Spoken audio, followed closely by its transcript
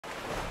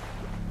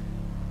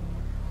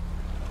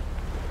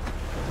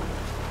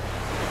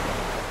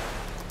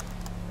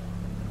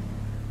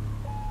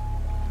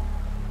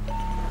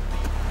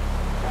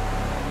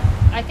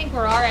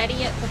think we're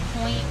already at the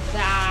point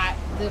that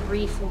the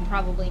reef will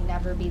probably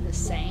never be the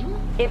same.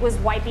 It was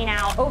wiping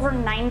out over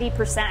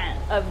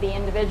 90% of the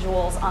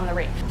individuals on the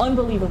reef.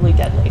 Unbelievably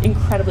deadly,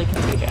 incredibly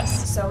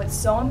contagious. So it's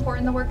so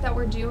important, the work that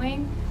we're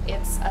doing.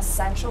 It's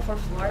essential for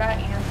Florida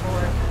and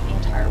for the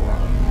entire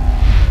world.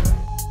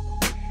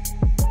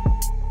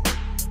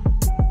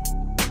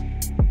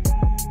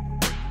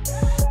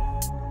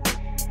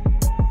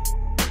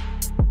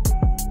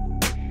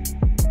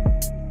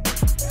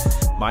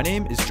 My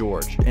name is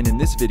George, and in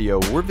this video,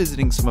 we're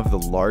visiting some of the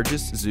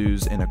largest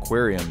zoos and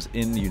aquariums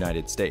in the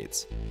United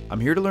States. I'm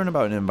here to learn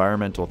about an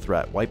environmental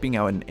threat wiping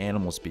out an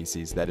animal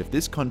species that, if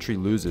this country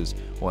loses,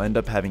 will end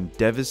up having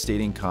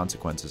devastating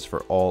consequences for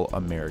all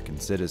American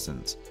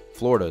citizens: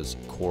 Florida's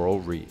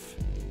coral reef.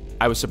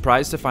 I was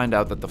surprised to find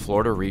out that the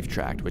Florida Reef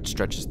Tract, which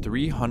stretches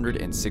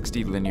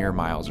 360 linear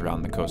miles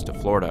around the coast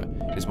of Florida,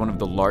 is one of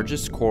the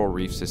largest coral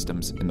reef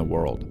systems in the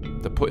world.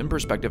 To put in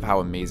perspective how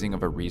amazing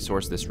of a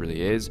resource this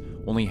really is,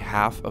 only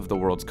half of the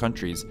world's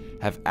countries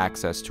have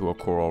access to a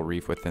coral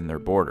reef within their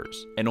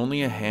borders, and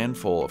only a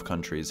handful of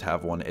countries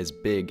have one as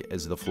big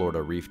as the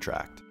Florida Reef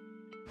Tract.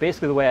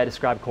 Basically, the way I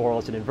describe coral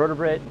is an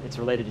invertebrate. It's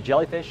related to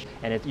jellyfish,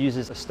 and it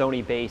uses a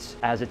stony base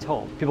as its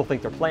home. People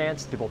think they're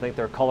plants, people think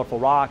they're colorful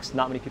rocks.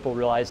 Not many people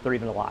realize they're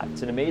even alive.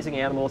 It's an amazing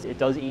animal. It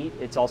does eat.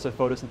 It's also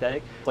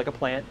photosynthetic. It's like a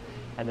plant,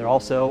 and they're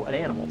also an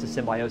animal. It's a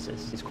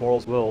symbiosis. These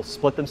corals will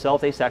split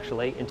themselves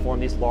asexually and form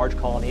these large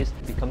colonies.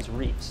 It becomes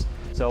reefs.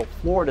 So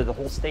Florida, the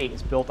whole state,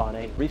 is built on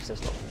a reef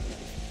system.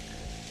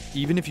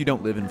 Even if you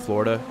don't live in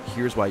Florida,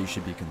 here's why you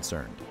should be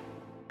concerned.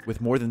 With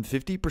more than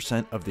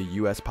 50% of the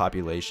US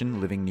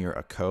population living near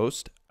a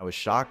coast, I was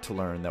shocked to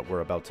learn that we're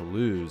about to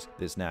lose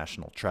this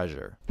national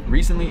treasure.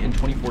 Recently, in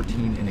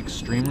 2014, an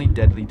extremely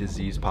deadly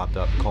disease popped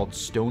up called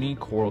Stony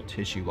coral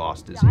tissue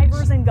loss disease.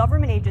 Divers and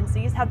government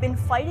agencies have been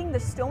fighting the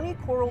stony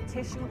coral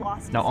tissue loss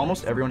disease. Now,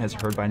 almost everyone has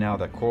heard by now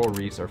that coral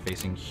reefs are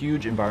facing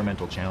huge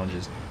environmental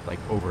challenges like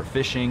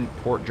overfishing,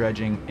 port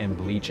dredging, and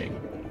bleaching.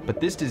 But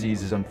this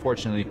disease is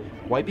unfortunately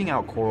wiping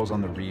out corals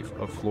on the reef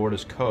of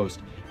Florida's coast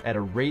at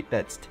a rate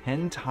that's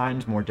 10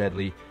 times more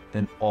deadly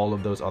than all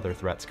of those other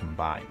threats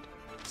combined.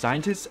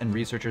 Scientists and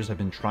researchers have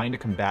been trying to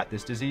combat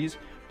this disease,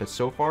 but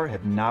so far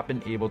have not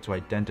been able to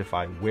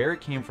identify where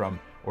it came from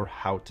or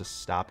how to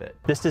stop it.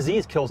 This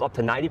disease kills up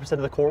to 90%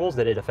 of the corals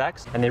that it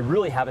affects, and they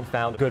really haven't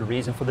found a good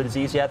reason for the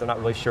disease yet. They're not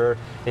really sure.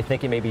 They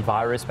think it may be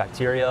virus,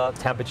 bacteria,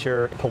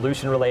 temperature,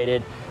 pollution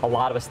related. A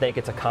lot of us think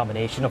it's a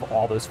combination of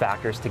all those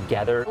factors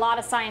together. A lot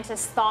of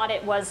scientists thought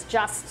it was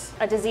just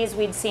a disease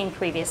we'd seen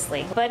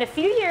previously. But a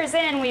few years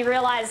in, we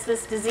realized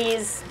this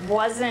disease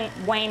wasn't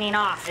waning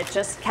off. It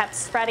just kept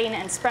spreading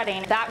and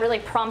spreading. That really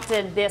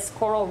prompted this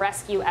coral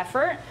rescue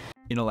effort.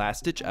 In a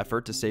last-ditch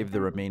effort to save the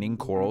remaining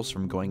corals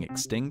from going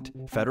extinct,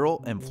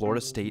 federal and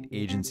Florida state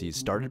agencies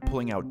started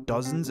pulling out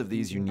dozens of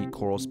these unique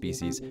coral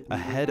species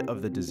ahead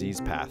of the disease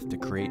path to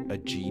create a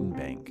gene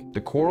bank.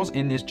 The corals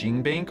in this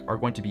gene bank are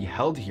going to be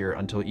held here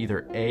until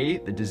either A,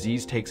 the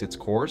disease takes its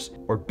course,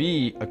 or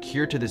B, a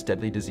cure to this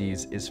deadly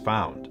disease is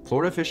found.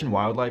 Florida Fish and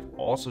Wildlife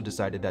also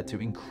decided that to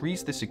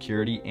increase the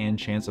security and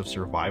chance of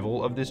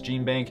survival of this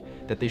gene bank,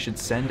 that they should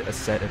send a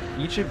set of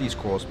each of these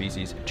coral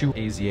species to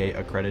AZA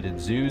accredited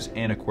zoos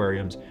and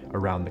aquariums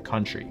around the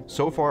country.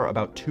 So far,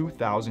 about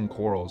 2,000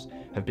 corals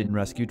have been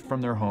rescued from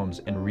their homes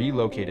and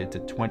relocated to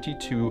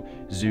 22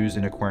 zoos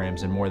and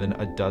aquariums in more than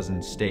a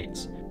dozen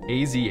states.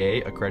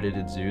 AZA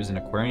accredited zoos and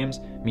aquariums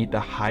meet the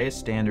highest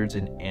standards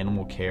in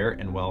animal care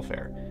and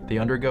welfare. They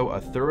undergo a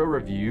thorough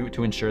review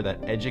to ensure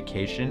that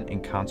education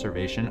and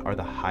conservation are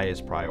the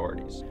highest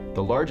priorities.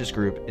 The largest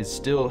group is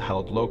still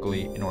held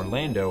locally in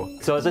Orlando.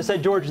 So as I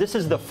said, George, this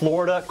is the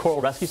Florida Coral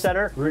Rescue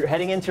Center. We're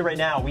heading into right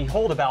now. We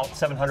hold about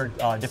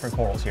 700 different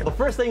corals here. The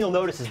first thing you'll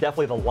notice is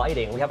definitely the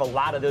lighting. We have a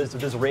lot of those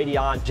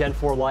Radion Gen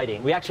 4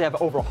 lighting. We actually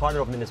have over 100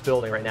 of them in this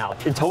building right now.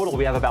 In total,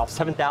 we have about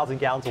 7,000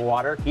 gallons of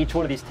water. Each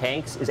one of these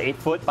tanks is 8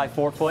 foot by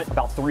 4 foot,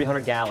 about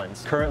 300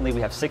 gallons. Currently,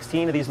 we have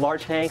 16 of these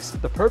large tanks.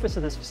 The purpose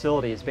of this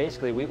facility is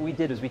basically, what we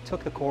did is we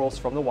took the corals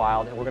from the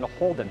wild and we're going to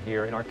hold them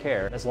here in our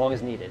care as long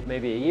as needed.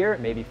 Maybe a year,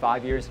 maybe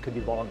 5 years, it could be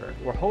longer.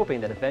 We're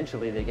hoping that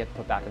eventually they get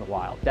put back in the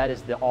wild. That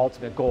is the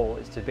ultimate goal,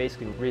 is to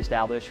basically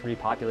reestablish,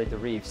 repopulate the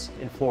reefs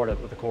in Florida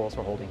with the corals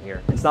we're holding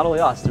here. It's not only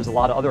us, there's a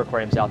lot of other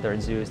aquariums out there in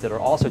zoos that are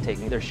also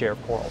taking their share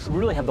of corals. We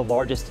really have the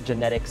largest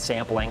genetic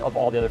sampling of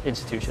all the other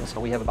institutions.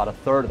 So we have about a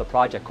third of the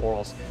project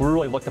corals. We're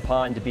really looked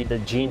upon to be the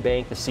gene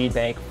bank, the seed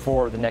bank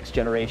for the next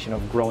generation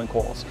of growing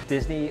corals.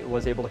 Disney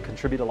was able to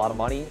contribute a lot of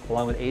money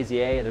along with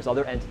AZA, and there's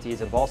other entities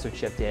that have also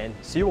chipped in.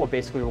 SeaWorld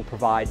basically will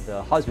provide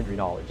the husbandry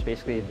knowledge,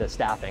 basically the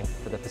staffing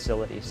for the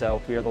facility.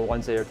 So we are the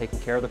ones that are taking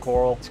care of the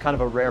coral. It's kind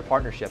of a rare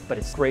partnership, but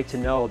it's great to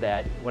know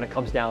that when it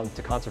comes down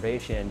to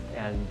conservation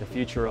and the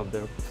future of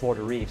the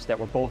Florida reefs, that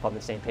we're both on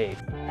the same page.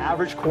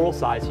 Average coral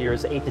size here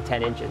is 8 to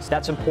 10 inches.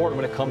 That's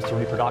important when it comes to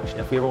reproduction.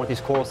 If we ever want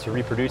these corals to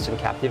reproduce in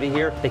captivity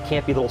here, they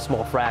can't be little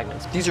small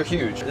fragments. These are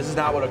huge. This is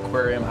not what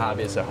aquarium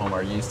hobbyists at home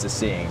are used to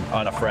seeing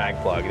on a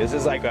frag plug. This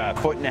is like a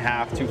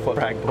 1.5 to 2 foot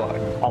frag plug.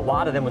 A lot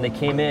lot of them, when they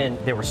came in,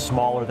 they were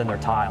smaller than their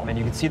tile. And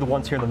you can see the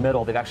ones here in the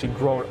middle, they've actually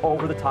grown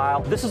over the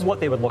tile. This is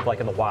what they would look like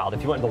in the wild.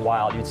 If you went in the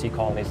wild, you'd see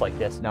colonies like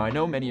this. Now, I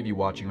know many of you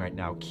watching right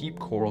now keep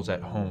corals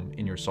at home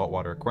in your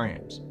saltwater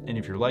aquariums. And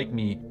if you're like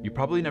me, you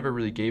probably never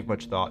really gave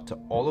much thought to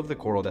all of the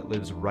coral that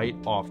lives right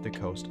off the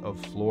coast of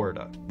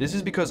Florida. This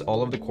is because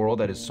all of the coral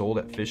that is sold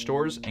at fish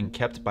stores and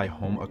kept by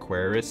home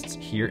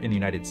aquarists here in the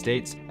United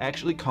States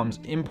actually comes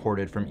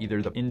imported from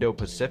either the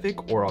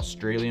Indo-Pacific or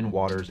Australian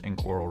waters and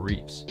coral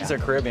reefs. These are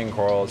Caribbean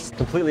corals.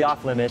 Completely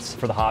off limits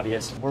for the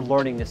hobbyists. We're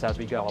learning this as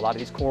we go. A lot of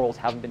these corals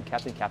haven't been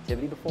kept in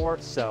captivity before,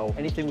 so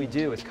anything we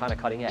do is kind of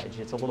cutting edge.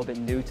 It's a little bit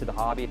new to the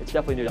hobby. It's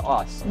definitely new to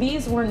us.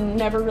 These were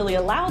never really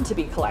allowed to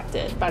be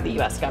collected by the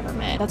US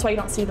government. That's why you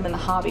don't see them in the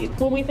hobby.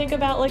 When we think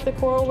about like the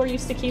coral we're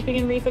used to keeping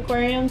in reef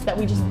aquariums, that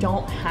we just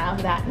don't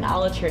have that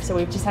knowledge here, so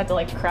we've just had to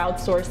like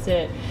crowdsource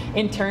it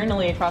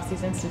internally across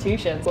these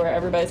institutions where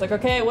everybody's like,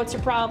 okay, what's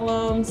your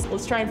problems?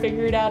 Let's try and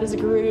figure it out as a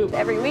group.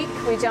 Every week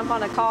we jump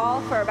on a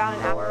call for about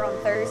an hour on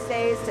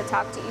Thursdays to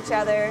talk to each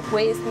other,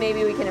 ways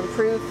maybe we can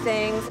improve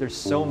things. There's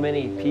so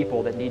many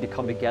people that need to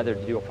come together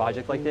to do a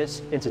project like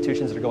this.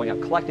 Institutions that are going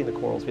out collecting the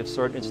corals. We have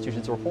certain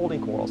institutions that are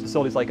holding corals.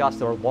 Facilities like us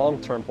that are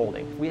long-term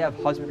holding. If we have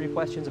husbandry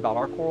questions about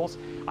our corals,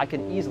 I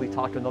can easily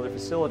talk to another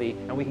facility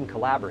and we can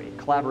collaborate.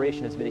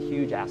 Collaboration has been a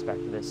huge aspect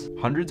of this.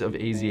 Hundreds of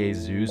AZA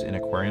zoos and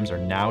aquariums are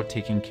now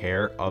taking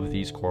care of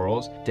these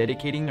corals,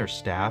 dedicating their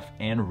staff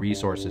and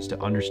resources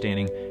to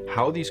understanding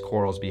how these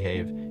corals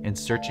behave and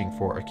searching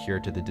for a cure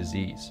to the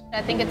disease.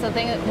 I think it's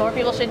something that more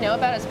people should know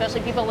about,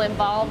 especially people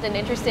involved and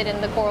interested in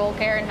the coral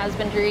care and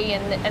husbandry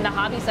and the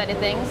hobby side of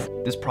things.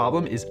 This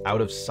problem is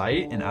out of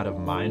sight and out of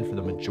mind for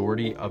the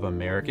majority of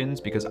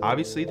Americans because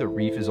obviously the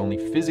reef is only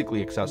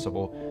physically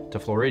accessible to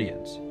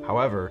Floridians.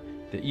 However,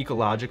 the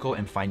ecological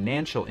and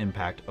financial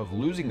impact of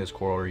losing this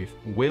coral reef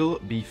will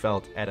be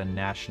felt at a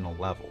national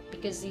level.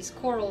 Because these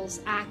corals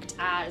act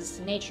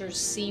as nature's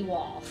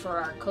seawall for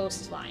our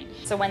coastline.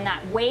 So when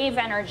that wave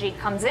energy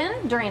comes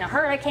in during a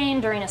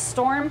hurricane, during a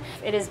storm,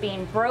 it is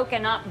being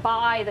broken up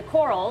by the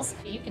corals.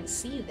 You can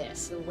see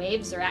this. The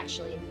waves are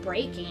actually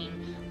breaking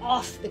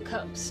off the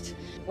coast.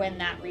 When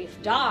that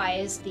reef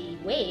dies, the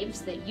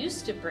waves that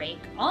used to break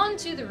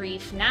onto the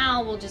reef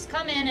now will just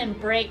come in and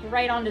break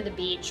right onto the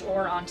beach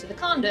or onto the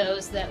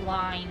condos that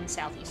line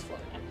Southeast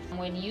Florida.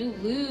 When you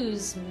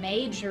lose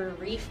major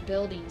reef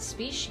building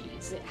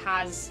species, it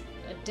has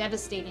a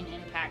devastating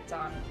impact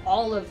on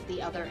all of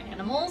the other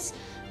animals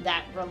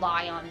that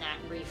rely on that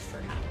reef for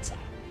habitat.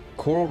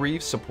 Coral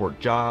reefs support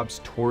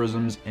jobs,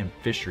 tourism, and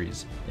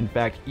fisheries. In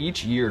fact,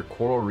 each year,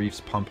 coral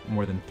reefs pump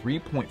more than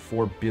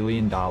 $3.4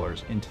 billion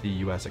into the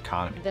U.S.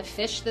 economy. The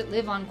fish that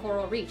live on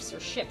coral reefs are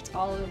shipped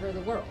all over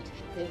the world.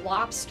 The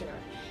lobster,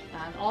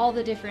 all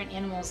the different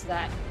animals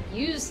that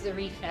use the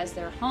reef as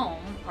their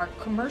home are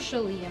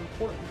commercially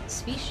important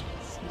species.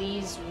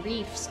 These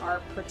reefs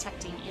are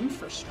protecting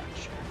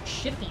infrastructure,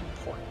 shipping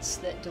ports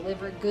that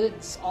deliver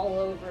goods all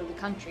over the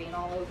country and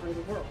all over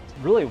the world.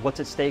 Really,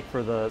 what's at stake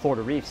for the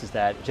Florida reefs is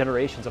that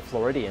generations of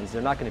Floridians,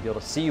 they're not going to be able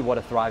to see what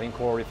a thriving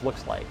coral reef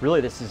looks like. Really,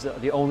 this is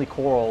the only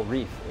coral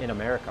reef in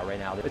America right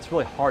now. It's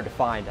really hard to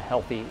find a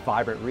healthy,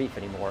 vibrant reef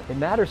anymore. It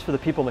matters for the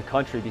people in the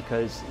country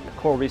because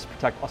coral reefs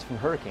protect us from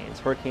hurricanes.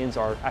 Hurricanes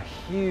are a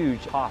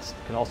huge cost,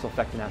 can also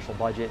affect the national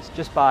budgets.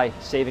 Just by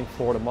saving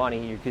Florida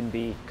money, you can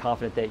be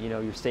confident that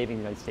you're saving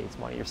the United States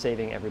money. You're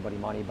saving everybody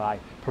money by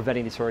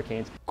preventing these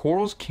hurricanes.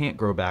 Corals can't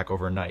grow back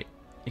overnight.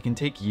 It can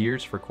take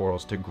years for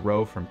corals to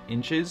grow from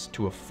inches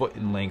to a foot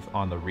in length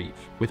on the reef.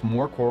 With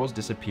more corals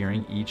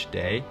disappearing each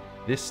day,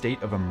 this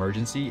state of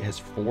emergency has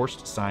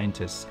forced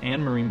scientists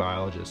and marine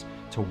biologists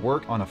to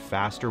work on a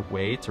faster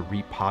way to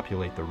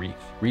repopulate the reef.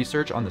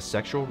 Research on the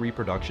sexual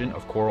reproduction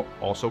of coral,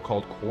 also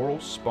called coral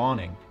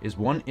spawning, is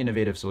one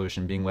innovative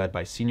solution being led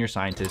by senior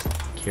scientist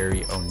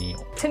Carrie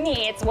O'Neill. To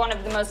me, it's one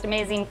of the most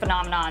amazing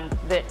phenomenon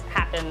that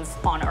happens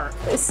on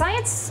Earth.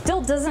 Science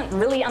still doesn't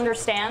really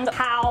understand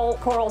how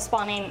coral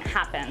spawning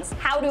happens.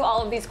 How do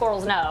all of these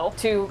corals know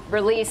to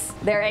release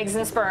their eggs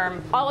and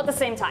sperm all at the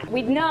same time?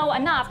 We know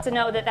enough to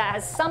know that that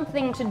has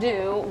something to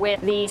do with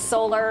the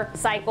solar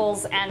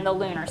cycles and the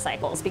lunar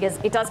cycles, because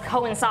it does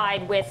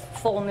coincide with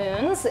full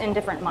moons in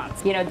different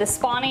months. The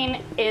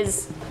spawning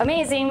is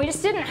amazing. We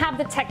just didn't have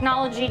the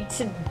technology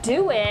to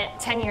do it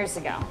 10 years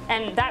ago.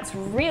 And that's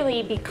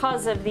really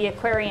because of the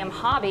aquarium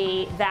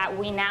hobby that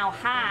we now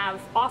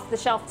have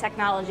off-the-shelf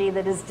technology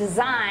that is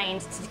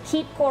designed to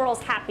keep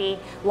corals happy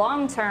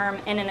long-term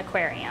in an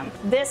aquarium.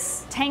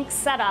 This tank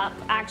setup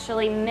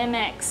actually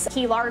mimics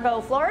Key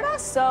Largo, Florida.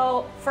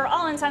 So for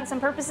all intents and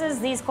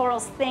purposes, these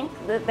corals think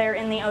that they're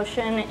in the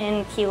ocean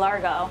in Key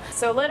Largo.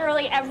 So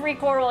literally every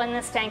coral in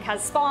this tank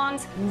has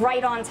spawned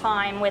right on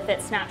time with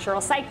its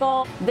natural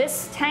cycle.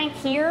 This tank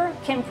here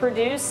can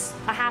produce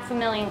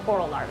 500,000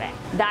 coral larvae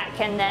that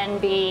can then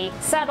be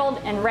settled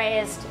and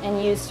raised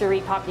and used to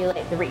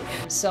repopulate the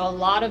reef. So a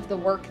lot of the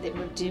work that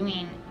we're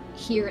doing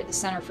here at the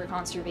Center for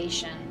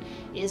Conservation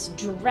is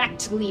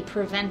directly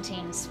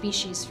preventing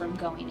species from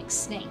going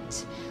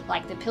extinct,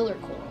 like the pillar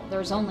coral.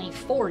 There's only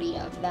 40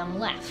 of them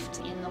left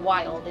in the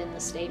wild in the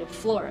state of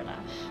Florida.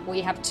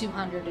 We have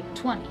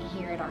 220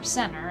 here at our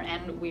center,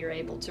 and we're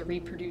able to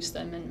reproduce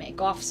them and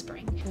make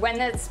offspring. When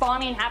the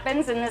spawning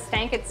happens in this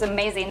tank, it's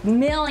amazing.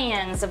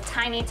 Millions of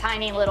tiny,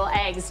 tiny little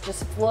eggs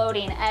just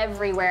floating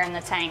everywhere in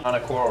the tank. On a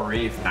coral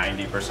reef,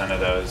 90% of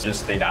those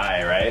they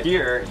die, right?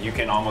 Here, you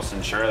can almost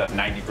ensure that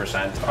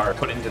 90% are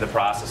put into the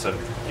process of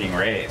being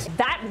raised.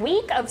 That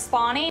week of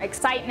spawning,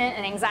 excitement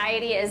and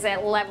anxiety is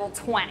at level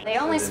 20. They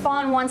only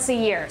spawn once a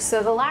year,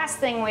 so the last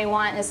thing we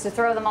want is to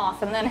throw them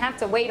off and then have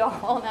to wait a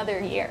whole another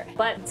year.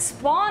 But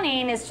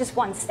spawning is just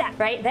one step,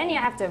 right? Then you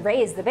have to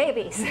raise the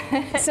babies.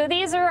 So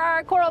these are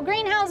our coral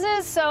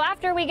greenhouses. So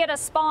after we get a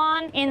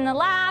spawn in the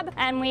lab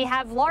and we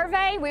have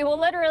larvae, we will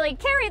literally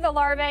carry the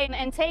larvae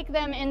and take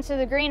them into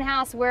the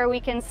greenhouse where we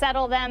can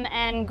settle them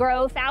and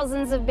grow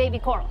thousands of baby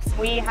corals.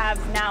 We have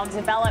now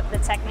developed the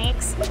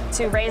techniques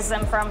to raise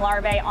them from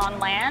larvae on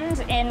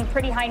land in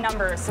pretty high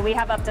numbers. So we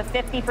have up to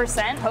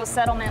 50%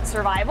 post-settlement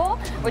survival,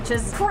 which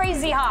is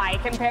crazy high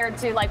compared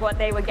to like what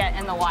they would get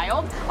in the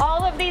wild.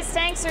 All of these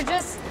tanks are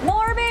just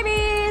more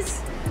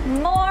babies,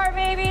 more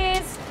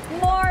babies,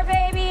 more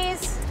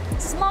babies,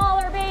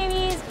 smaller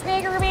babies,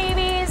 bigger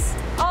babies,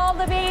 all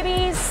the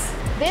babies.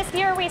 This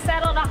year we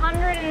settled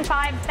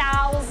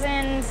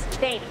 105,000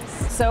 babies.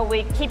 So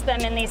we keep them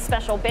in these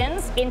special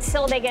bins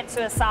until they get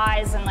to a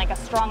size and like a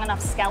strong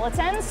enough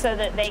skeleton so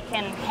that they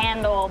can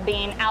handle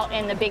being out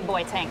in the big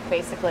boy tank,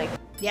 basically.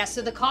 Yeah,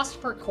 so the cost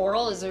per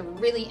coral is a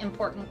really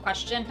important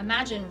question.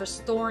 Imagine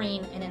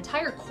restoring an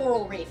entire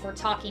coral reef. We're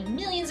talking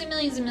millions and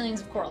millions and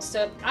millions of corals.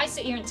 So if I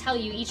sit here and tell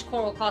you each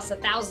coral costs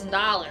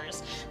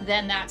 $1,000,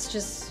 then that's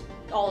just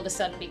all of a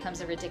sudden becomes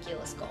a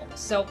ridiculous goal.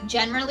 So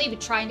generally, we're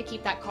trying to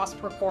keep that cost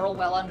per coral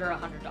well under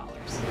 $100.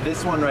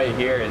 This one right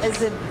here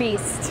is a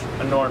beast.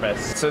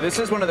 Enormous. So this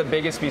is one of the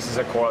biggest pieces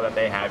of coral that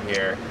they have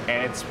here.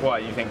 And it's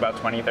what, you think about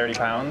 20, 30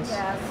 pounds?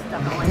 Yes,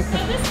 definitely.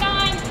 So this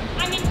guy,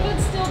 I mean,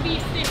 could still be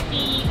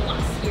 50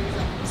 plus years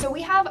old. So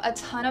we have a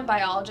ton of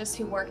biologists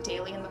who work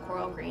daily in the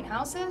coral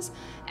greenhouses,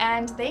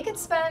 and they could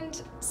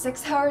spend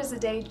 6 hours a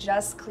day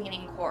just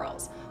cleaning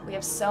corals. We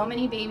have so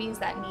many babies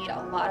that need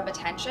a lot of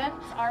attention.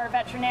 Our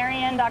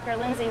veterinarian, Dr.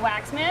 Lindsay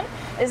Waxman,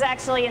 is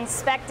actually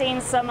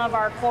inspecting some of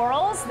our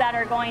corals that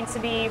are going to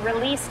be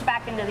released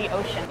back into the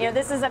ocean. You know,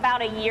 this is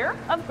about a year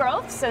of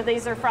growth, so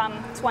these are from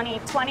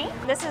 2020.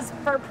 This is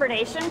for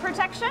predation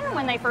protection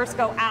when they first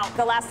go out.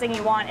 The last thing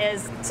you want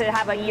is to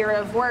have a year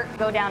of work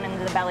go down into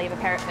the belly of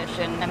a parrotfish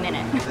in a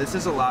minute. This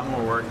is a lot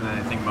more work than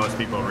I think most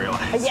people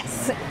realize.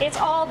 Yes, it's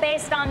all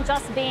based on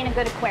just being a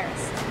good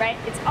aquarist, right?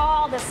 It's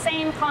all the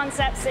same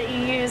concepts that you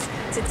use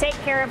to take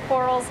care of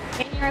corals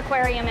in your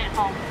aquarium at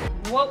home.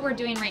 What we're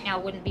doing right now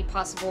wouldn't be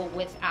possible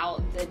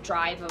without the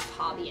drive of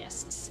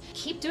hobbyists.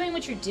 Keep doing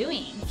what you're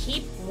doing.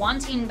 Keep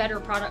wanting better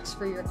products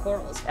for your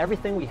corals.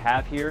 Everything we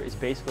have here is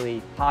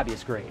basically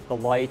hobbyist grade. The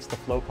lights, the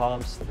flow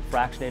pumps, the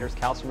fractionators,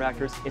 calcium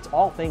reactors, it's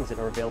all things that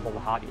are available to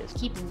hobbyists.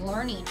 Keep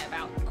learning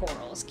about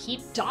corals.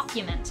 Keep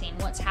documenting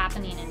what's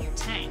happening in your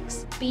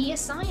tanks. Be a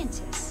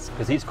scientist.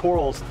 Because these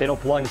corals, they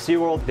don't belong to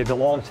SeaWorld, they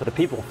belong to the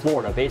people of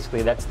Florida.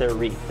 Basically, that's their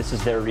reef. This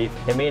is their reef.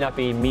 It may not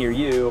be me or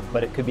you,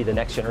 but it could be the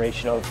next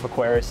generation of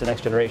aquarists, the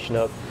next generation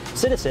of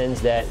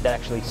citizens that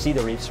actually see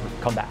the reefs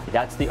come back.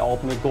 That's the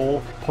ultimate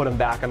goal, put them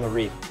back on the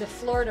reef. The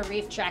Florida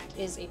Reef Tract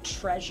is a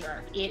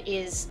treasure. It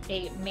is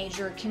a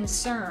major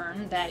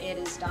concern that it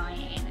is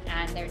dying,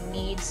 and there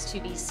needs to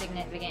be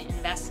significant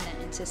investment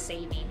into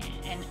saving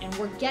it. And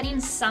we're getting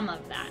some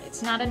of that.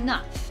 It's not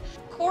enough.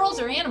 Corals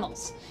are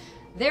animals.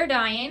 They're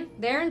dying,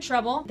 they're in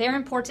trouble, they're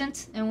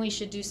important, and we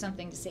should do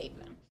something to save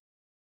them.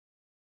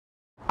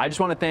 I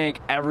just want to thank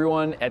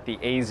everyone at the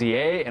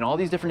AZA and all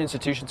these different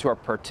institutions who are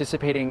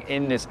participating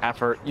in this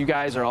effort. You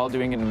guys are all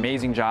doing an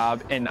amazing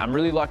job, and I'm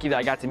really lucky that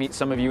I got to meet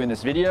some of you in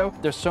this video.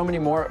 There's so many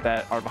more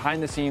that are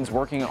behind the scenes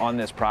working on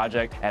this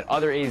project at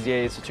other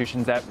AZA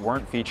institutions that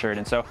weren't featured.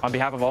 And so on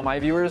behalf of all my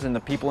viewers and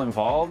the people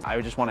involved, I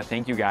just want to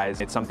thank you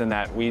guys. It's something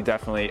that we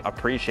definitely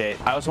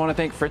appreciate. I also want to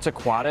thank Fritz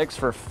Aquatics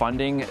for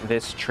funding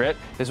this trip.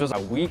 This was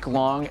a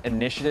week-long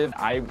initiative.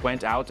 I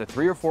went out to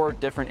 3 or 4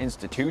 different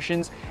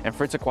institutions, and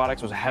Fritz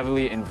Aquatics was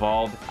heavily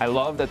involved. I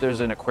love that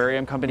there's an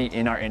aquarium company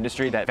in our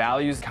industry that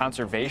values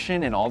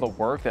conservation and all the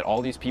work that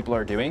all these people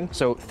are doing.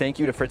 So thank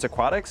you to Fritz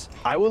Aquatics.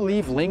 I will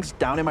leave links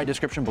down in my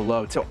description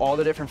below to all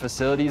the different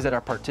facilities that are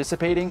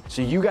participating,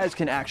 so you guys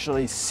can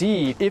actually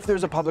see if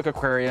there's a public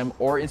aquarium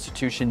or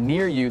institution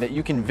near you that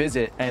you can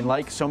visit. And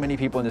like so many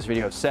people in this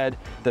video said,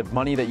 the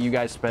money that you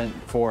guys spent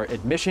for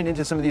admission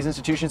into some of these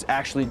institutions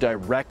actually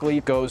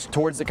directly goes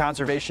towards the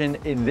conservation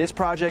in this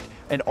project,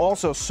 and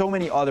also so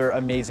many other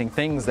amazing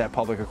things that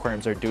public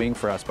aquariums are doing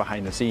for us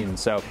behind the scenes.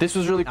 So this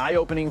was really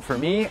eye-opening for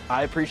me.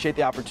 I appreciate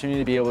the opportunity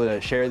to be able to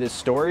share this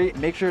story.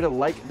 Make sure to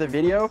like the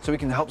video so we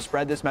can help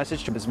spread this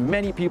message to as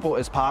many people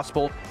as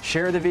possible.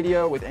 Share the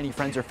video with any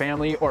friends or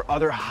family or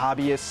other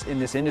hobbyists in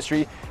this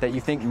industry that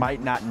you think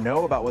might not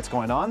know about what's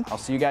going on. I'll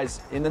see you guys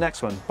in the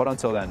next one. But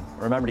until then,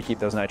 remember to keep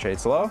those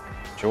nitrates low.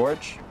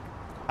 George,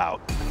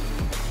 out.